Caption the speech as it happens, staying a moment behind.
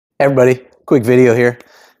Everybody, quick video here.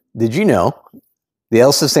 Did you know the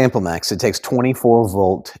Elsys Amplimax, it takes 24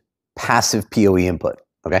 volt passive PoE input,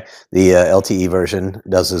 okay? The LTE version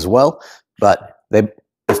does as well, but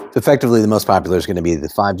effectively the most popular is gonna be the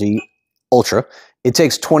 5G Ultra. It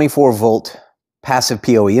takes 24 volt passive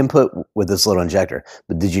PoE input with this little injector.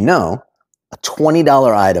 But did you know a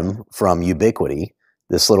 $20 item from Ubiquiti,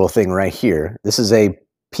 this little thing right here, this is a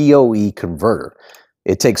PoE converter.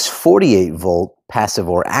 It takes 48 volt passive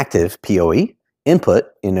or active PoE input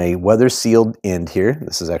in a weather sealed end here.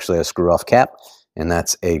 This is actually a screw off cap, and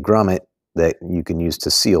that's a grommet that you can use to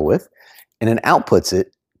seal with, and it outputs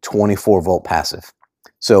it 24 volt passive.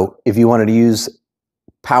 So if you wanted to use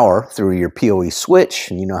power through your PoE switch,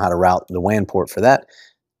 and you know how to route the WAN port for that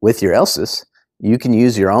with your Elsys, you can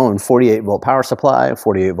use your own 48 volt power supply,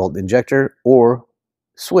 48 volt injector, or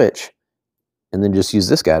switch, and then just use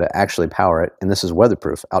this guy to actually power it. And this is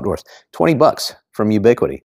weatherproof outdoors. 20 bucks from Ubiquiti.